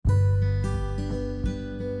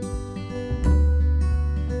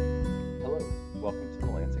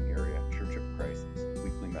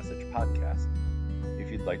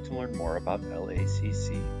like to learn more about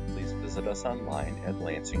LACC, please visit us online at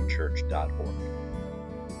lansingchurch.org.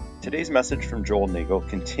 Today's message from Joel Nagel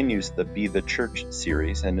continues the Be the Church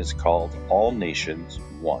series and is called All Nations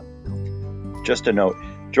One. Just a note,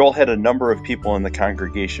 Joel had a number of people in the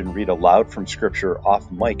congregation read aloud from Scripture off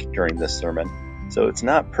mic during this sermon, so it's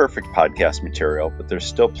not perfect podcast material, but there's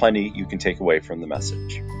still plenty you can take away from the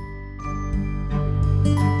message.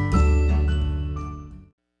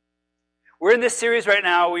 We're in this series right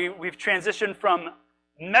now. We've transitioned from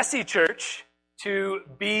messy church to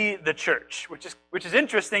be the church, which is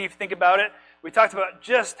interesting if you think about it. We talked about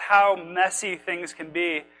just how messy things can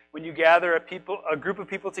be when you gather a group of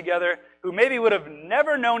people together who maybe would have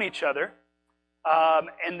never known each other,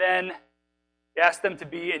 and then ask them to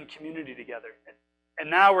be in community together. And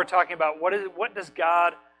now we're talking about what does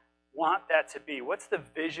God want that to be? What's the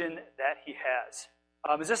vision that He has?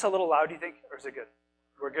 Is this a little loud, do you think, or is it good?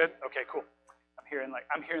 We're good? Okay, cool.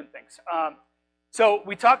 I'm hearing things. So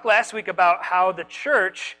we talked last week about how the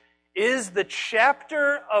church is the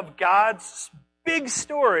chapter of God's big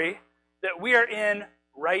story that we are in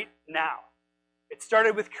right now. It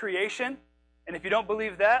started with creation, and if you don't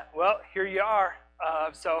believe that, well, here you are.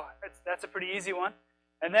 So that's a pretty easy one.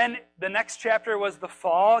 And then the next chapter was the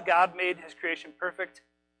fall. God made His creation perfect,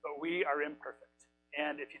 but we are imperfect.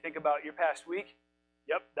 And if you think about your past week,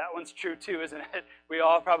 yep, that one's true too, isn't it? We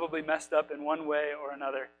all probably messed up in one way or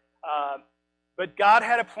another. But God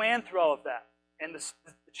had a plan through all of that. And the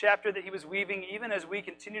chapter that He was weaving, even as we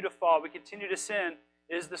continue to fall, we continue to sin,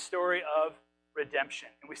 is the story of redemption.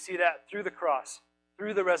 And we see that through the cross,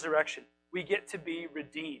 through the resurrection. We get to be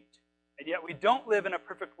redeemed. And yet we don't live in a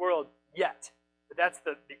perfect world yet. But that's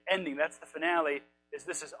the ending, that's the finale, is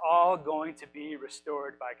this is all going to be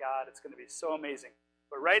restored by God. It's going to be so amazing.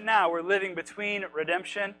 But right now, we're living between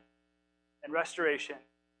redemption and restoration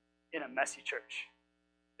in a messy church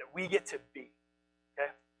that we get to be.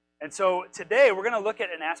 Okay? And so today, we're going to look at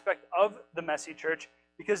an aspect of the messy church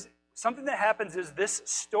because something that happens is this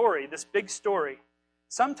story, this big story,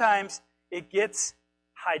 sometimes it gets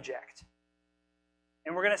hijacked.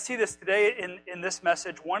 And we're going to see this today in this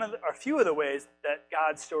message, a few of the ways that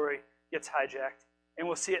God's story gets hijacked. And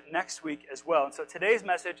we'll see it next week as well. And so today's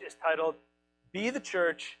message is titled, Be the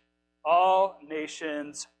Church, All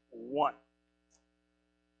Nations One.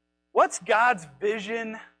 What's God's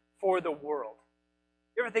vision for the world?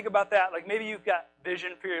 You ever think about that? Like maybe you've got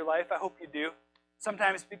vision for your life. I hope you do.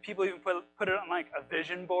 Sometimes people even put it on like a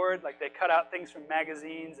vision board. Like they cut out things from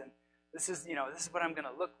magazines and this is what I'm going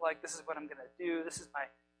to look like. This is what I'm going to do. This is my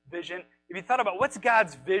vision. If you thought about what's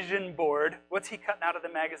God's vision board, what's He cutting out of the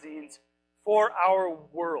magazines for our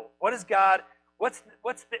world? What is God? What's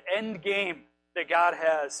the end game that God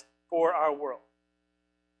has for our world?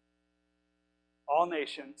 All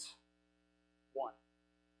nations, one.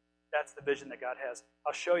 That's the vision that God has.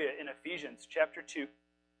 I'll show you in Ephesians chapter 2,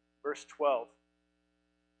 verse 12.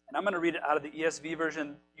 And I'm going to read it out of the ESV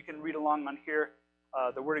version. You can read along on here.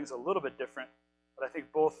 The wording's a little bit different, but I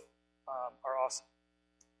think both are awesome.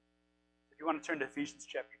 If you want to turn to Ephesians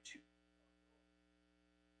chapter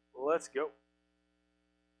 2. Let's go.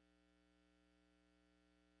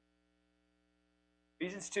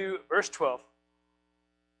 Ephesians 2, verse 12. It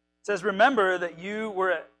says, Remember that you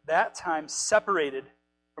were at that time separated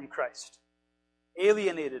from Christ,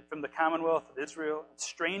 alienated from the commonwealth of Israel, and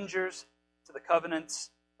strangers to the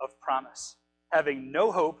covenants of promise, having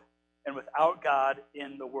no hope and without God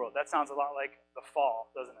in the world. That sounds a lot like the fall,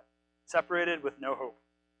 doesn't it? Separated with no hope.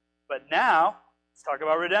 But now, let's talk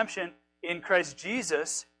about redemption. In Christ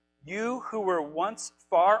Jesus, you who were once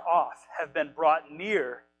far off have been brought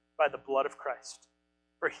near by the blood of Christ.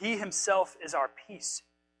 For He Himself is our peace,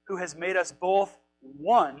 who has made us both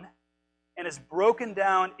one and has broken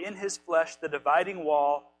down in His flesh the dividing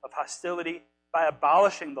wall of hostility by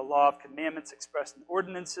abolishing the law of commandments expressed in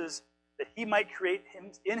ordinances, that He might create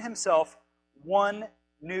in Himself one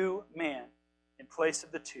new man in place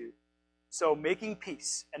of the two, so making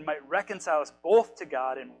peace, and might reconcile us both to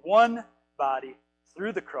God in one body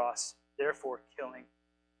through the cross, therefore killing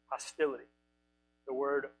hostility. The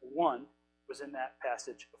word one was in that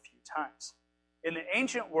passage a few times. In the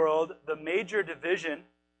ancient world, the major division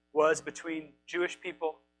was between Jewish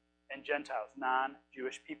people and Gentiles,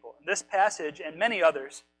 non-Jewish people. And this passage, and many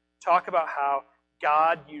others, talk about how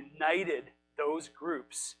God united those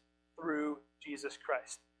groups through Jesus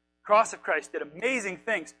Christ. The cross of Christ did amazing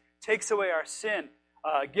things, takes away our sin,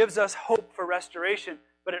 gives us hope for restoration,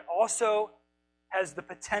 but it also has the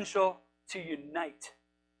potential to unite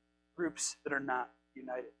groups that are not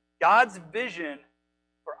united. God's vision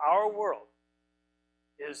for our world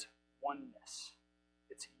is oneness.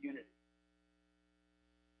 It's unity.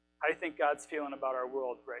 How do you think God's feeling about our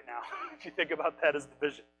world right now? If you think about that as the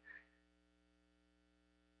vision.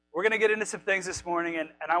 We're going to get into some things this morning, and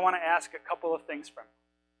I want to ask a couple of things from you.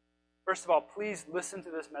 First of all, please listen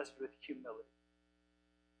to this message with humility.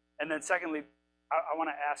 And then secondly, I want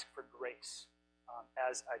to ask for grace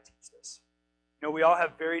as I teach this. You know, we all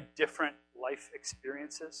have very different life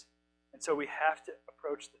experiences, and so we have to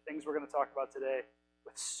approach the things we're going to talk about today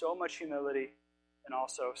with so much humility and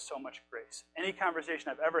also so much grace. Any conversation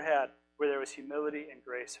I've ever had where there was humility and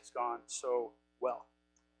grace has gone so well.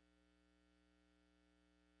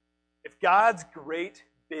 If God's great,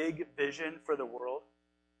 big vision for the world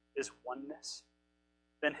is oneness,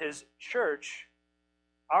 then his church,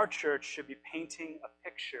 our church, should be painting a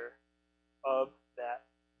picture of that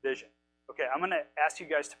vision. Okay, I'm going to ask you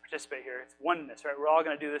guys to participate here. It's oneness, right? We're all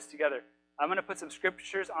going to do this together. I'm going to put some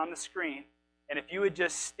scriptures on the screen, and if you would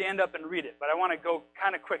just stand up and read it. But I want to go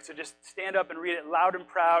kind of quick, so just stand up and read it loud and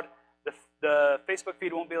proud. The Facebook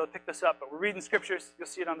feed won't be able to pick this up, but we're reading scriptures. You'll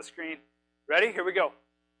see it on the screen. Ready? Here we go.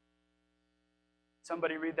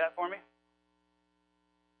 Somebody read that for me.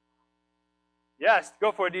 Yes,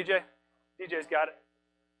 go for it, DJ. DJ's got it.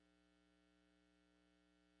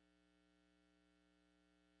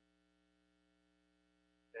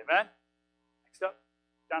 Amen. Next up,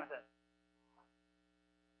 Jonathan.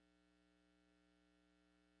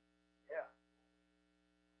 Yeah.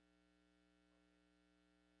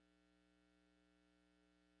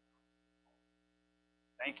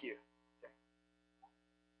 Thank you. Okay.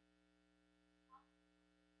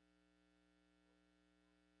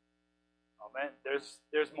 Oh man,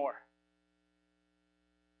 there's more.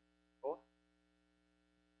 Cool.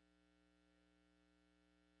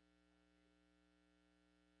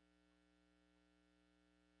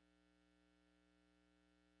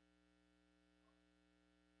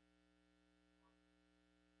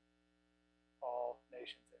 All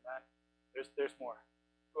nations, amen. There's more.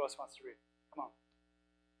 Who else wants to read? Come on.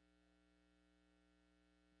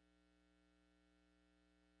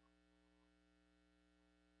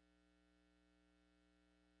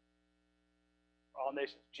 All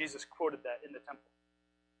nations. Jesus quoted that in the temple.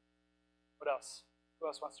 What else? Who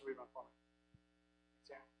else wants to read one for me?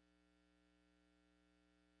 Thanks, Aaron.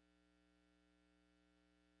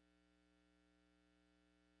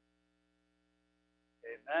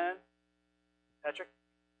 Amen. Patrick?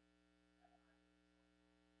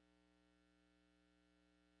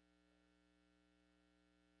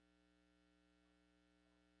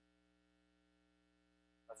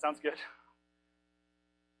 That sounds good.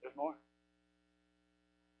 There's more.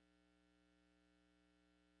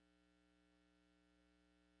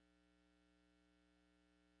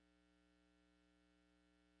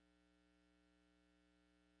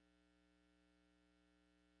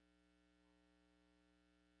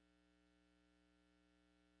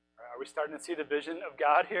 Are we starting to see the vision of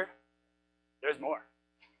God here? There's more.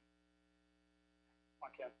 Come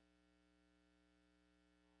on, Ken.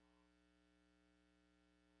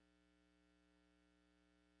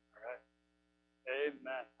 All right.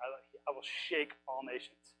 Amen. I will shake all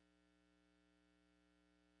nations.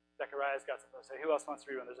 Zechariah's got something to say. Who else wants to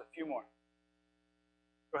read one? There's a few more.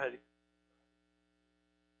 Go ahead.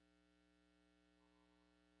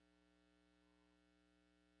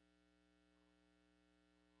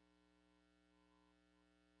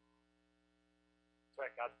 Right,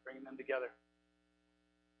 God's bringing them together.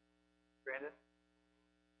 Brandon?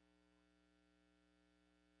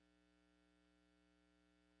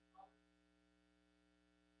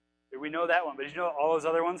 We know that one, but did you know all those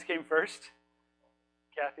other ones came first?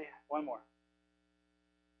 Kathy, one more.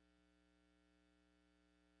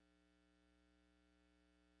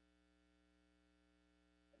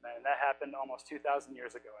 Amen. And that happened almost 2,000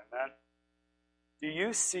 years ago. Amen. Do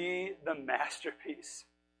you see the masterpiece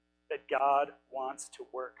that God wants to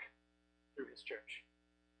work through his church?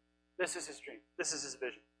 This is his dream. This is his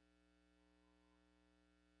vision.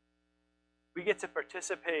 We get to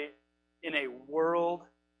participate in a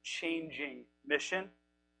world-changing mission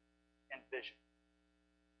and vision.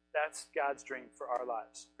 That's God's dream for our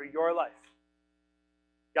lives, for your life.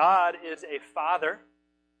 God is a father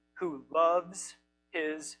who loves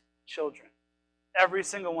his children, every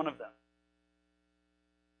single one of them,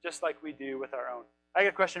 just like we do with our own. I got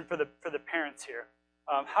a question for the parents here.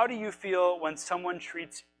 How do you feel when someone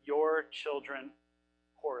treats your children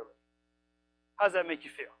poorly? How does that make you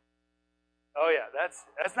feel? Oh yeah,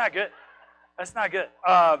 that's not good. That's not good.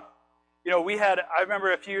 I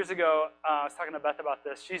remember a few years ago, I was talking to Beth about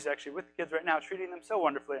this. She's actually with the kids right now, treating them so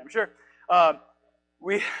wonderfully, I'm sure.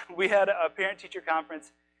 We had a parent-teacher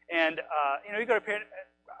conference, and you go to parent.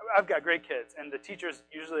 I've got great kids, and the teachers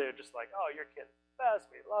usually are just like, "Oh, your kid, best.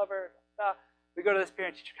 We love her. We go to this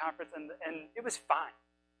parent-teacher conference, and it was fine.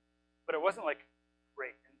 But it wasn't, like,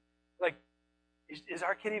 great. And, like, is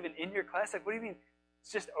our kid even in your class? Like, what do you mean?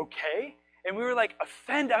 It's just okay? And we were, like,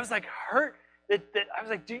 offended. I was, like, hurt. That I was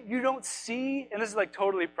like, you don't see, and this is like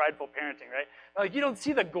totally prideful parenting, right? Like, you don't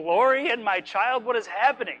see the glory in my child? What is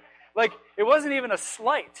happening? Like, it wasn't even a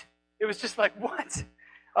slight. It was just like, what?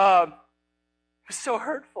 It was so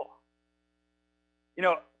hurtful. You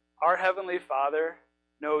know, our Heavenly Father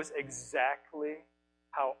knows exactly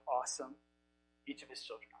how awesome each of His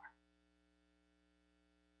children are.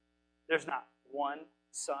 There's not one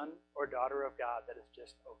son or daughter of God that is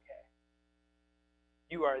just okay.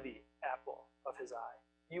 You are the apple of His eye.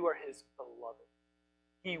 You are His beloved.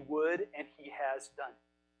 He would and He has done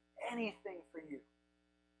anything for you.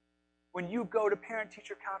 When you go to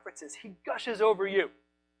parent-teacher conferences, He gushes over you.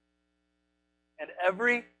 And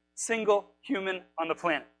every single human on the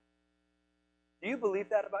planet. Do you believe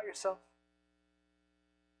that about yourself?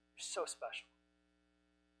 You're so special.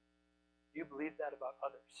 Do you believe that about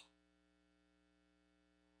others?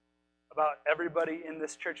 About everybody in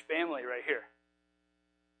this church family right here?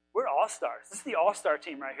 We're all-stars. This is the all-star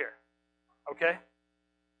team right here. Okay?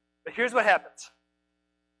 But here's what happens.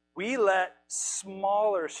 We let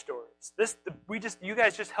smaller stories. You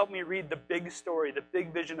guys just helped me read the big story, the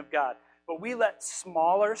big vision of God. But we let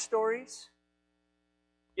smaller stories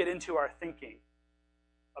get into our thinking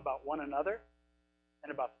about one another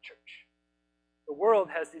and about the church. The world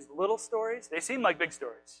has these little stories. They seem like big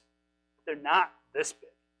stories, but they're not this big.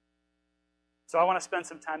 So I want to spend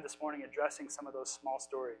some time this morning addressing some of those small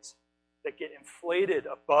stories that get inflated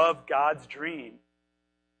above God's dream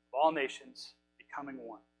of all nations becoming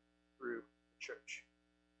one through the church.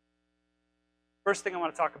 First thing I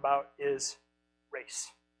want to talk about is race.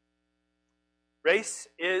 Race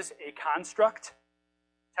is a construct,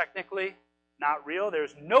 technically not real.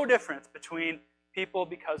 There's no difference between people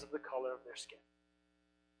because of the color of their skin.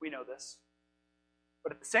 We know this.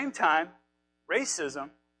 But at the same time,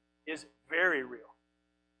 racism is very real.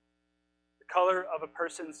 The color of a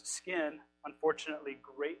person's skin, unfortunately,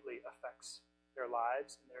 greatly affects their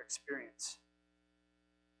lives and their experience.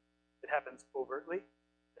 It happens overtly,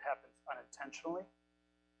 it happens unintentionally,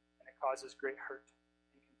 and it causes great hurt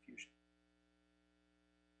and confusion.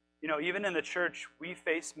 You know, even in the church, we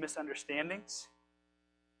face misunderstandings.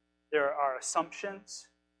 There are assumptions.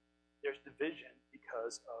 There's division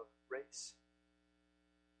because of race.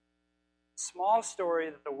 Small story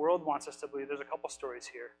that the world wants us to believe, there's a couple stories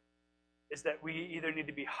here, is that we either need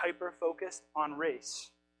to be hyper-focused on race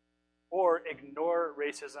or ignore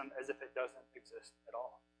racism as if it doesn't exist at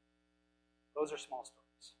all. Those are small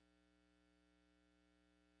stories.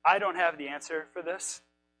 I don't have the answer for this,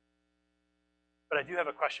 but I do have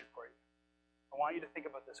a question for you. I want you to think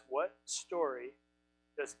about this. What story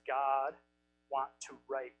does God want to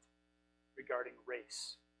write regarding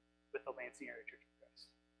race with the Lansing Area Church of Christ?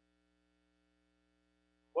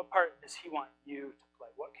 What part does He want you to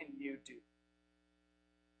play? What can you do?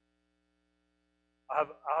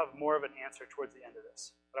 I'll have more of an answer towards the end of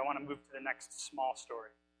this, but I want to move to the next small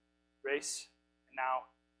story. Race, and now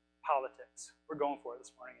politics. We're going for it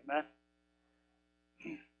this morning, amen?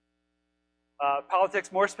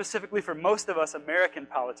 Politics, more specifically for most of us, American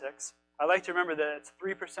politics. I like to remember that it's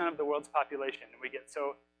 3% of the world's population, and we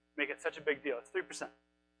make it such a big deal. It's 3%.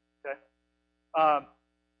 Okay?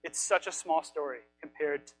 It's such a small story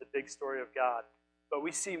compared to the big story of God. But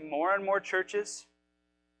we see more and more churches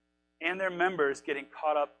and their members getting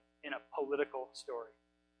caught up in a political story.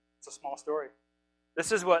 It's a small story.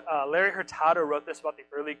 This is what Larry Hurtado wrote this about the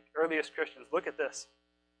earliest Christians. Look at this.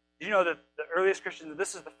 Did you know that the earliest Christians,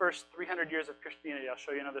 this is the first 300 years of Christianity. I'll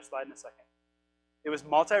show you another slide in a second. It was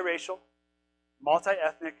multiracial,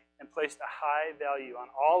 multi-ethnic, and placed a high value on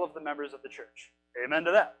all of the members of the church. Amen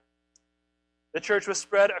to that. The church was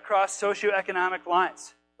spread across socioeconomic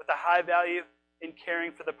lines with a high value in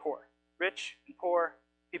caring for the poor. Rich and poor,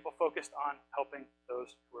 people focused on helping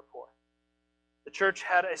those who were poor. The church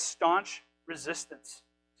had a staunch resistance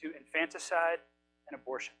to infanticide and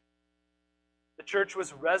abortion. The church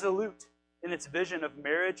was resolute in its vision of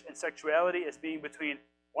marriage and sexuality as being between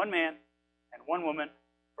one man and one woman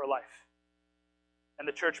for life. And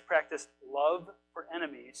the church practiced love for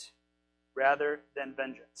enemies rather than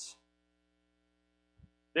vengeance.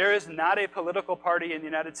 There is not a political party in the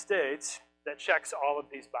United States that checks all of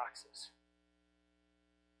these boxes.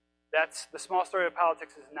 That's the small story of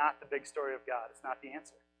politics is not the big story of God. It's not the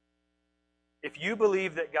answer. If you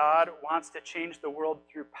believe that God wants to change the world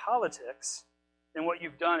through politics, then what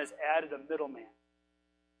you've done is added a middleman,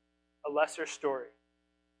 a lesser story.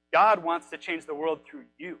 God wants to change the world through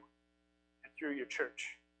you and through your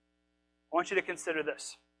church. I want you to consider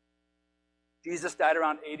this. Jesus died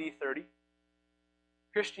around AD 30.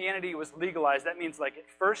 Christianity was legalized. That means like it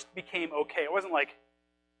first became okay. It wasn't like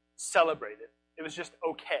celebrated. It was just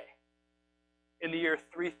okay in the year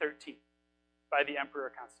 313 by the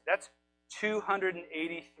Emperor Constantine. That's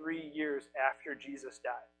 283 years after Jesus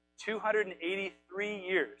died. 283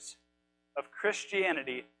 years of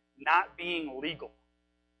Christianity not being legal.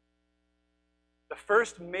 The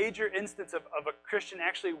first major instance of a Christian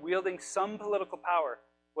actually wielding some political power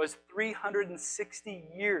was 360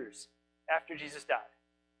 years after Jesus died.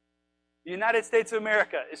 The United States of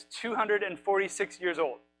America is 246 years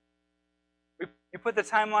old. You put the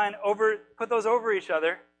timeline over, put those over each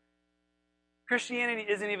other. Christianity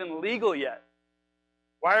isn't even legal yet.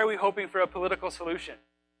 Why are we hoping for a political solution?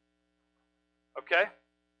 Okay?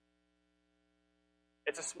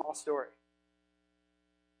 It's a small story.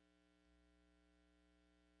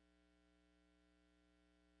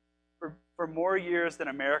 For more years than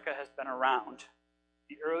America has been around,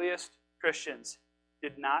 the earliest Christians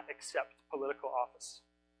did not accept political office.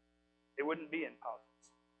 They wouldn't be in politics.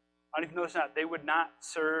 I don't even know this or not. They would not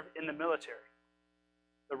serve in the military.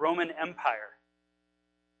 The Roman Empire,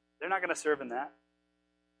 they're not going to serve in that.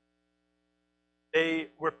 They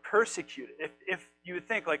were persecuted. If you would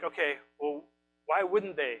think like, okay, well, why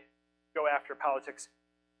wouldn't they go after politics?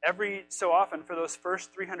 Every so often, for those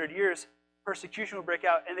first 300 years, persecution would break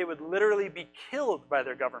out, and they would literally be killed by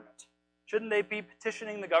their government. Shouldn't they be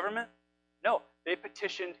petitioning the government? No, they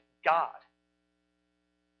petitioned God.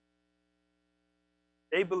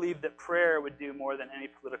 They believed that prayer would do more than any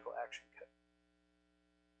political action could.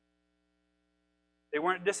 They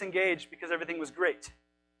weren't disengaged because everything was great.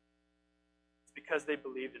 It's because they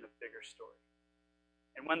believed in a bigger story.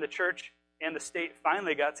 And when the church and the state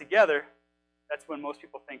finally got together, that's when most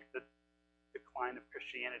people think the decline of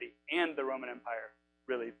Christianity and the Roman Empire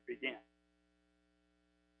really began.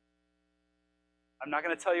 I'm not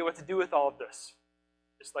going to tell you what to do with all of this,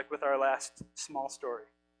 just like with our last small story.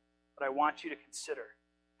 But I want you to consider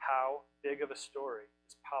how big of a story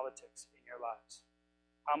is politics in your lives.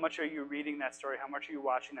 How much are you reading that story? How much are you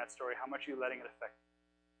watching that story? How much are you letting it affect you?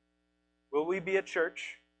 Will we be a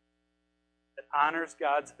church that honors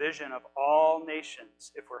God's vision of all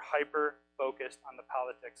nations if we're hyper-focused on the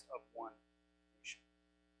politics of one nation?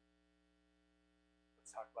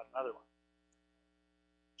 Let's talk about another one.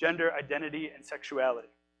 Gender identity and sexuality.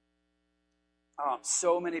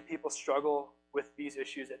 So many people struggle with these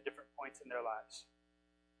issues at different points in their lives.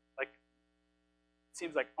 Like, it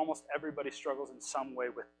seems like almost everybody struggles in some way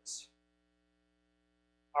with this.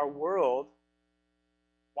 Our world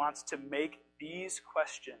wants to make these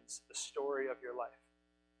questions the story of your life.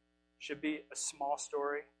 It should be a small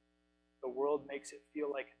story. The world makes it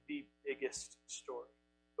feel like the biggest story.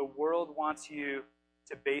 The world wants you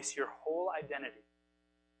to base your whole identity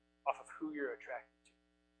off of who you're attracted to.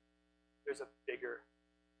 There's a bigger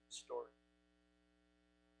story.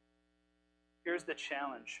 Here's the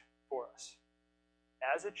challenge for us.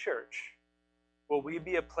 As a church, will we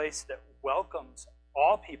be a place that welcomes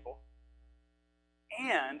all people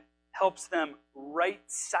and helps them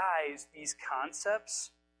right-size these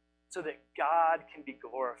concepts so that God can be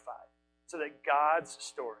glorified, so that God's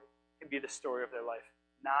story can be the story of their life,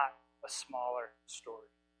 not a smaller story?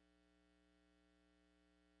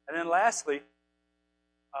 And then lastly,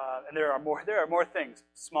 and there are more things,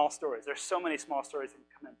 small stories. There's so many small stories that can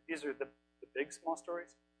come in. These are the big small stories.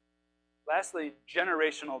 Lastly,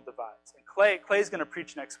 generational divides. And Clay's going to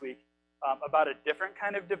preach next week about a different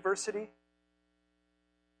kind of diversity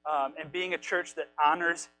and being a church that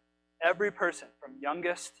honors every person from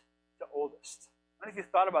youngest to oldest. I don't know if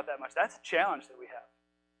you've thought about that much. That's a challenge that we have.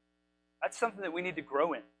 That's something that we need to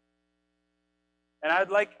grow in. And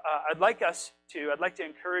I'd like to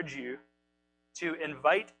encourage you to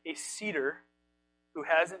invite a seater who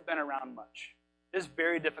hasn't been around much. It is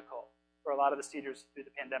very difficult for a lot of the seaters through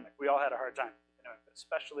the pandemic. We all had a hard time, but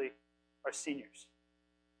especially our seniors.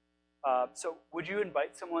 So would you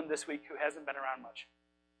invite someone this week who hasn't been around much?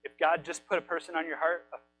 If God just put a person on your heart,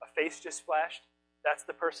 a face just flashed, that's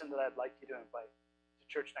the person that I'd like you to invite to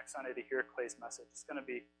church next Sunday to hear Clay's message. It's going to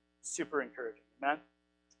be super encouraging. Amen?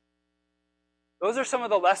 Those are some of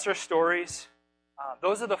the lesser stories.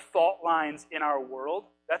 Those are the fault lines in our world.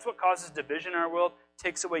 That's what causes division in our world,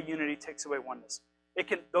 takes away unity, takes away oneness.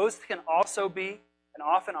 Those can also be, and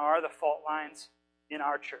often are, the fault lines in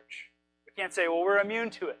our church. We can't say, well, we're immune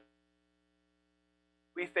to it.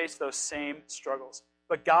 We face those same struggles.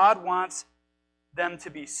 But God wants them to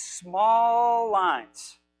be small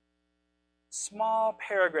lines, small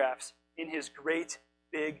paragraphs in His great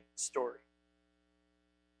big story.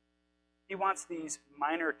 He wants these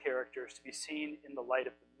minor characters to be seen in the light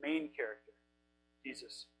of the main character,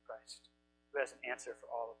 Jesus Christ, who has an answer for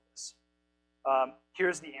all of this.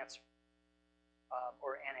 Here's the answer,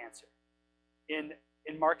 or an answer.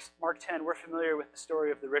 In Mark 10, we're familiar with the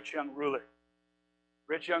story of the rich young ruler.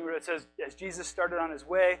 Rich young ruler, it says, as Jesus started on his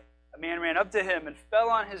way, a man ran up to him and fell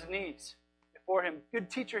on his knees before him. Good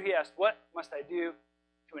teacher, he asked, what must I do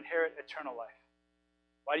to inherit eternal life?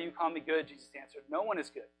 Why do you call me good? Jesus answered, no one is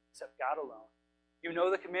good except God alone. You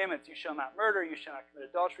know the commandments. You shall not murder. You shall not commit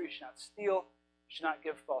adultery. You shall not steal. You shall not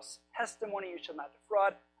give false testimony. You shall not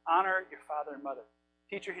defraud. Honor your father and mother.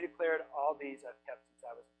 Teacher, he declared, all these I've kept since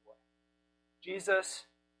I was a boy. Jesus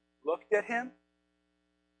looked at him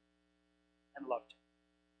and loved him.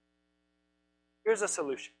 Here's a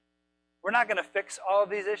solution. We're not going to fix all of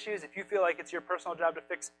these issues. If you feel like it's your personal job to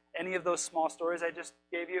fix any of those small stories I just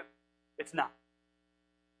gave you, it's not.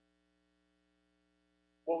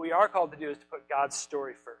 What we are called to do is to put God's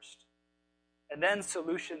story first. And then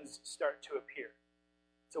solutions start to appear.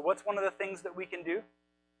 So what's one of the things that we can do?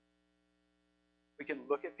 We can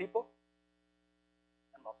look at people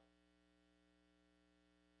and love them.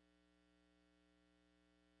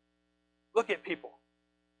 Look at people.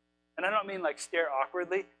 And I don't mean like stare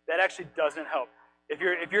awkwardly. That actually doesn't help. If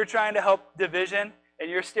you're trying to help division and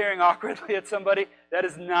you're staring awkwardly at somebody, that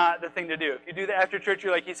is not the thing to do. If you do that after church,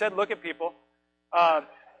 you're like, he said, look at people.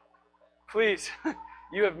 Please,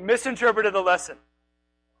 you have misinterpreted the lesson.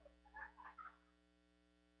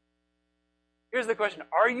 Here's the question.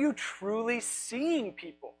 Are you truly seeing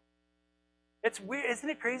people? It's weird. Isn't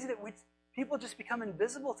it crazy that people just become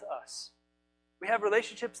invisible to us? We have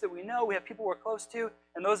relationships that we know. We have people we're close to,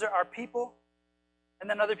 and those are our people, and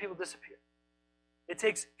then other people disappear. It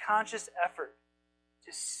takes conscious effort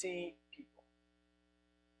to see people.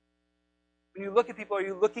 When you look at people, are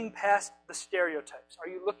you looking past the stereotypes? Are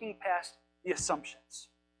you looking past the assumptions?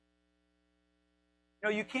 You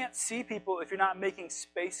know, you can't see people if you're not making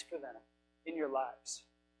space for them in your lives.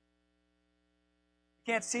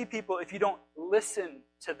 You can't see people if you don't listen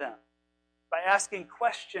to them by asking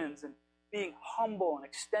questions and being humble and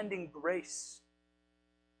extending grace.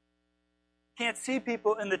 You can't see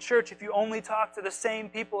people in the church if you only talk to the same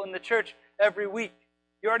people in the church every week.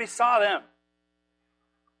 You already saw them.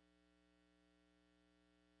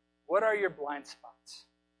 What are your blind spots?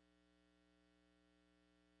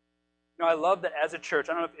 You know, I love that as a church,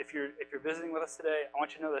 I don't know if you're visiting with us today, I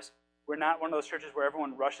want you to know this. We're not one of those churches where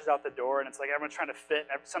everyone rushes out the door and it's like everyone's trying to fit.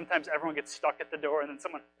 And sometimes everyone gets stuck at the door and then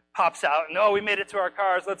someone pops out and, oh, we made it to our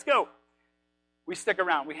cars, let's go. We stick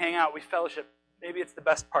around, we hang out, we fellowship. Maybe it's the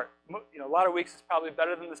best part. You know, a lot of weeks is probably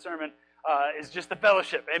better than the sermon, is just the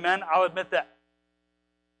fellowship. Amen? I'll admit that.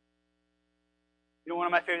 You know, one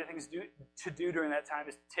of my favorite things to do during that time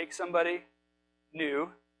is to take somebody new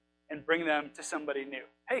and bring them to somebody new.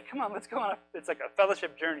 Hey, come on, let's go on. It's like a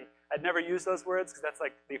fellowship journey. I'd never use those words because that's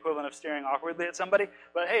like the equivalent of staring awkwardly at somebody.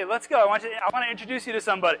 But hey, let's go. I want to introduce you to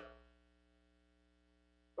somebody.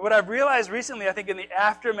 What I've realized recently, I think in the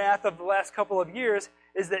aftermath of the last couple of years,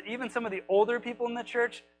 is that even some of the older people in the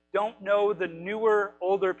church don't know the newer,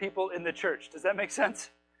 older people in the church. Does that make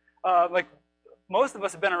sense? Like most of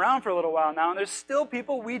us have been around for a little while now, and there's still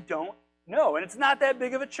people we don't know. And it's not that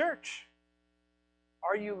big of a church.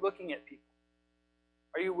 Are you looking at people?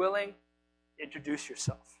 Are you willing to introduce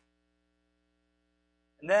yourself?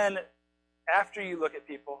 And then, after you look at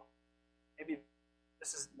people, maybe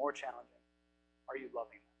this is more challenging. Are you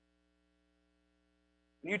loving them?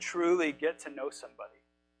 When you truly get to know somebody,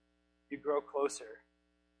 you grow closer,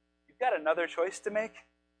 you've got another choice to make.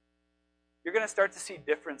 You're going to start to see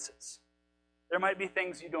differences. There might be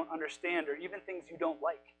things you don't understand or even things you don't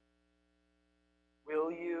like.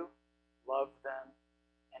 Will you love them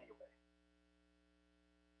anyway?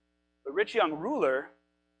 The rich young ruler,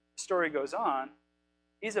 the story goes on,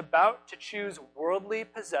 he's about to choose worldly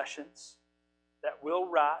possessions that will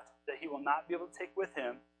rot, that he will not be able to take with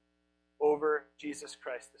him, over Jesus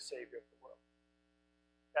Christ, the Savior of the world.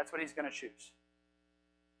 That's what he's going to choose.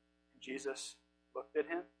 And Jesus looked at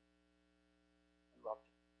him and loved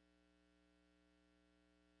him.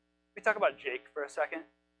 Can we talk about Jake for a second?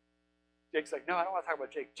 Jake's like, no, I don't want to talk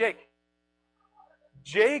about Jake.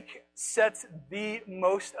 Jake sets the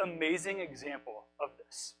most amazing example of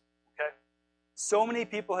this. Okay? So many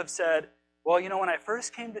people have said, well, you know, when I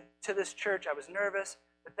first came to this church, I was nervous,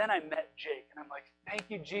 but then I met Jake. And I'm like, thank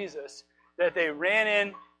you, Jesus, that they ran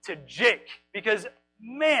into Jake. Because,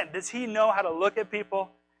 man, does he know how to look at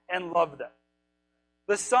people and love them.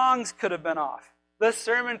 The songs could have been off. The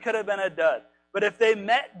sermon could have been a dud. But if they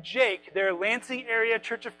met Jake, their Lansing area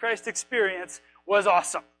Church of Christ experience was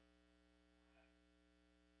awesome.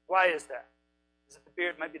 Why is that? Is it the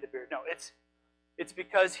beard? It might be the beard. No, it's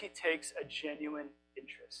because he takes a genuine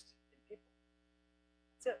interest in people.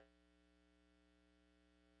 That's it.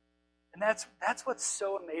 And that's what's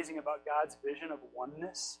so amazing about God's vision of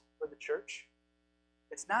oneness for the church.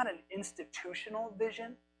 It's not an institutional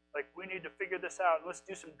vision, like we need to figure this out and let's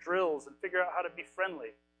do some drills and figure out how to be friendly.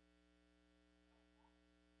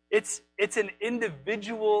 It's an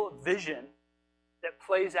individual vision that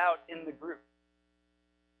plays out in the group.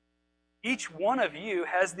 Each one of you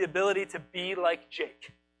has the ability to be like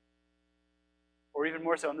Jake. Or even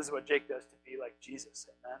more so, and this is what Jake does, to be like Jesus.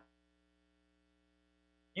 Amen?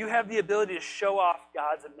 You have the ability to show off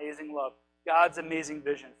God's amazing love, God's amazing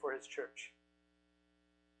vision for his church.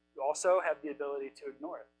 You also have the ability to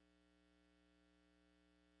ignore it.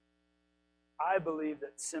 I believe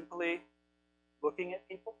that simply looking at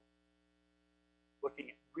people,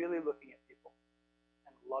 really looking at people,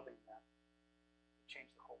 and loving them can change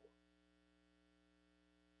the whole world.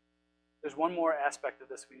 There's one more aspect of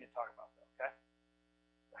this we need to talk about, though, okay?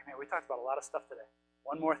 Like, man, we talked about a lot of stuff today.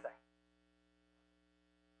 One more thing.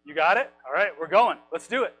 You got it? All right, we're going. Let's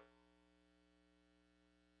do it.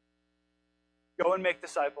 Go and make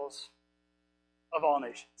disciples of all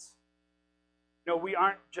nations. No, we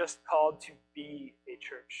aren't just called to be a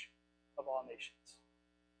church of all nations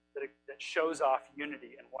that shows off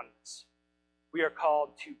unity and oneness. We are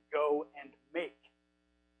called to go and make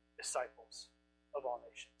disciples of all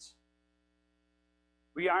nations.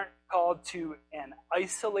 We aren't called to an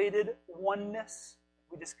isolated oneness.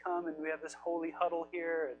 We just come and we have this holy huddle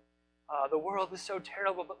here, and the world is so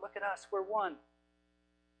terrible, but look at us, we're one.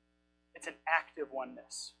 It's an active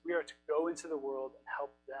oneness. We are to go into the world and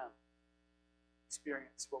help them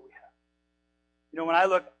experience what we have. You know, when I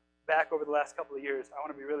look back over the last couple of years, I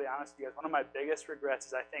want to be really honest with you guys. One of my biggest regrets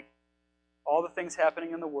is I think all the things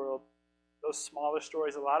happening in the world, those smaller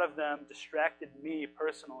stories, a lot of them distracted me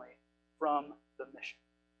personally from the mission,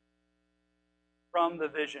 from the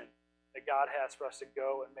vision that God has for us to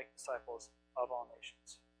go and make disciples of all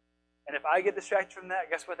nations. And if I get distracted from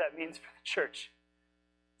that, guess what that means for the church?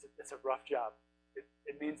 It's a rough job.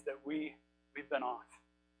 It means that we've been off.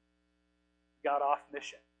 Got off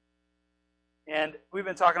mission. And we've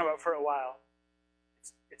been talking about for a while,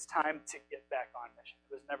 it's time to get back on mission.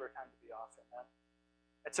 It was never time to be off. Amen?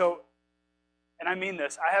 And so, and I mean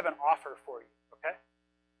this, I have an offer for you, okay?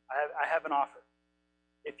 I have an offer.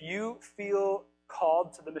 If you feel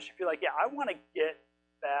called to the mission, feel like, yeah, I want to get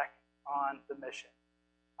back on the mission.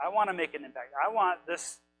 I want to make an impact. I want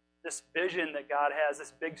this vision that God has,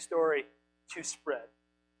 this big story, to spread.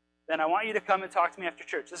 Then I want you to come and talk to me after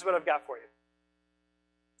church. This is what I've got for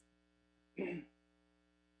you.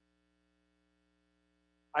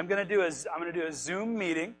 I'm going to do a Zoom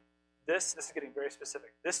meeting. This is getting very specific.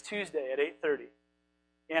 This Tuesday at 8:30,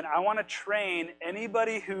 and I want to train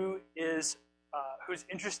anybody who's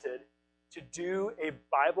interested to do a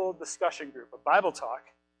Bible discussion group, a Bible talk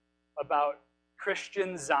about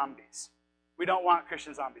Christian zombies. We don't want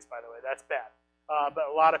Christian zombies, by the way. That's bad. But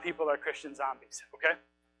a lot of people are Christian zombies, okay?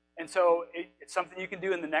 And so it's something you can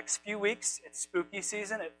do in the next few weeks. It's spooky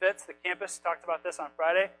season. It fits. The campus talked about this on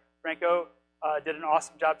Friday. Franco did an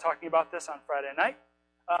awesome job talking about this on Friday night.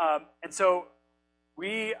 And so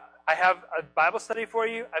I have a Bible study for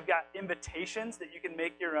you. I've got invitations that you can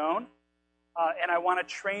make your own. And I want to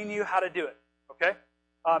train you how to do it, okay?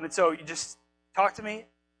 And so you just talk to me.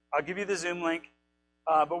 I'll give you the Zoom link.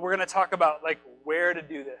 But we're going to talk about like where to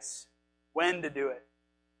do this, when to do it.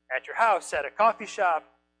 At your house, at a coffee shop,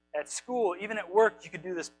 at school, even at work, you could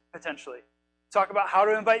do this potentially. Talk about how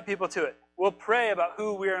to invite people to it. We'll pray about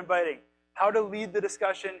who we are inviting, how to lead the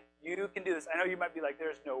discussion. You can do this. I know you might be like,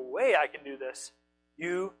 there's no way I can do this.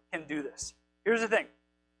 You can do this. Here's the thing.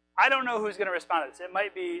 I don't know who's going to respond to this. It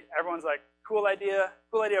might be everyone's like, cool idea,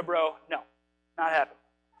 bro. No, not happening.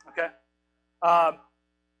 Okay?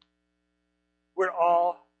 We're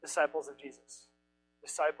all disciples of Jesus.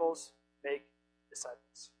 Disciples make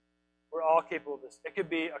disciples. We're all capable of this. It could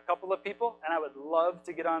be a couple of people, and I would love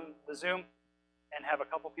to get on the Zoom and have a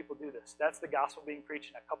couple people do this. That's the gospel being preached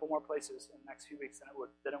in a couple more places in the next few weeks than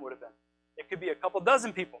it would have been. It could be a couple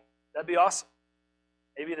dozen people. That'd be awesome.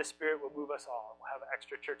 Maybe the Spirit will move us all, and we'll have an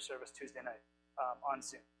extra church service Tuesday night on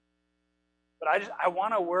Zoom. But I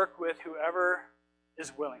want to work with whoever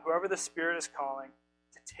is willing, whoever the Spirit is calling,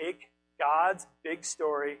 to take God's big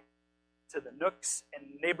story to the nooks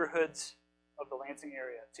and neighborhoods of the Lansing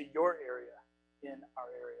area, to your area, in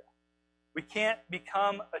our area. We can't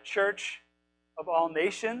become a church of all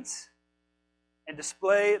nations and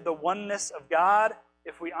display the oneness of God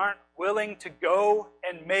if we aren't willing to go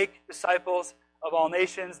and make disciples of all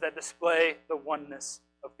nations that display the oneness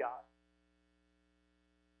of God.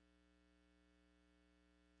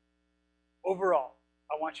 Overall,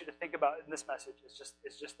 I want you to think about in this message is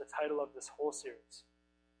just the title of this whole series.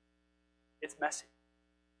 It's messy,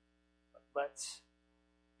 but let's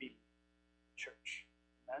be church.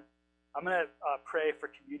 Amen. I'm going to pray for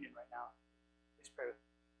communion right now. Please pray with me.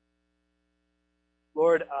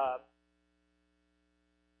 Lord,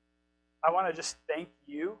 I want to just thank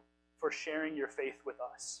you for sharing your faith with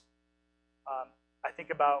us. I think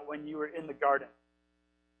about when you were in the garden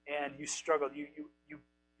and you struggled.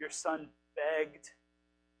 Your son begged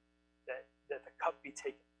that the cup be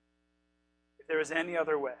taken. If there was any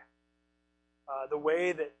other way, the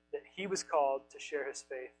way that he was called to share his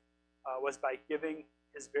faith was by giving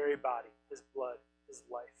his very body, his blood, his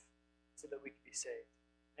life, so that we could be saved.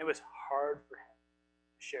 And it was hard for him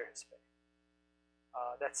to share his faith.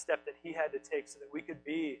 That step that he had to take so that we could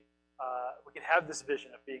have this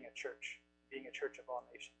vision of being a church of all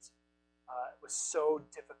nations. It was so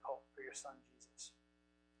difficult for your son, Jesus.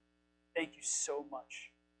 Thank you so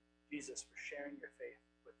much, Jesus, for sharing your faith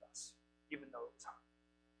with us, even though it was hard.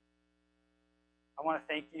 I want to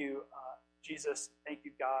thank you, Jesus, thank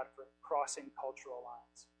you, God, for crossing cultural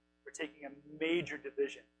lines, for taking a major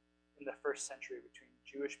division in the first century between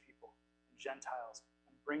Jewish people and Gentiles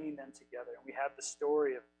and bringing them together. And we have the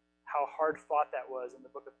story of how hard fought that was in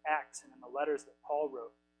the book of Acts and in the letters that Paul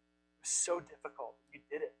wrote. It was so difficult. You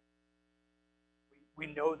did it.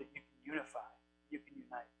 We know that you can unify, you can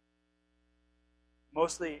unite.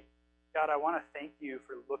 Mostly, God, I want to thank you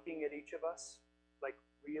for looking at each of us, like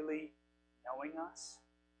really knowing us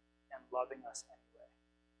and loving us anyway.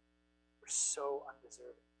 We're so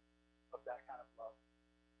undeserving of that kind of love.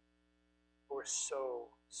 But we're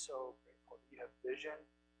so, so grateful that you have vision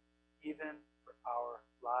even for our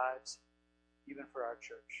lives, even for our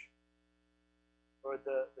church. Lord,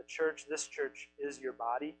 the church, this church is your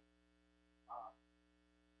body.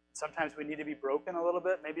 Sometimes we need to be broken a little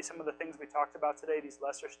bit. Maybe some of the things we talked about today, these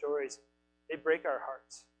lesser stories, they break our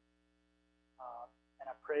hearts. And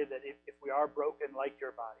I pray that if we are broken like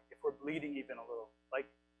your body, if we're bleeding even a little, like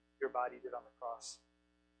your body did on the cross,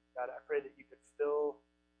 God, I pray that you could fill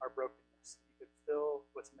our brokenness, that you could fill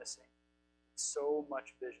what's missing with so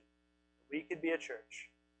much vision. That we could be a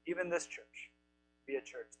church, even this church, be a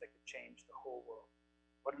church that could change the whole world.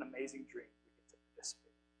 What an amazing dream we get to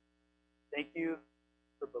participate in. Thank you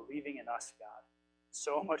for believing in us, God,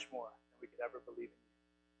 so much more than we could ever believe in you.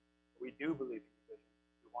 We do believe in your vision.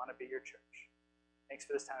 We want to be your church. Thanks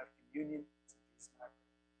for this time of communion. It's in Jesus' name I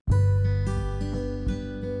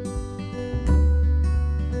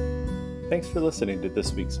pray. Thanks for listening to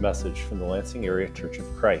this week's message from the Lansing Area Church of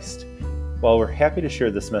Christ. While we're happy to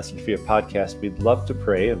share this message via podcast, we'd love to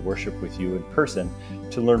pray and worship with you in person.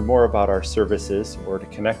 To learn more about our services or to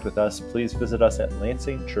connect with us, please visit us at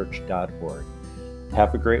lansingchurch.org.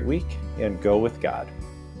 Have a great week and go with God.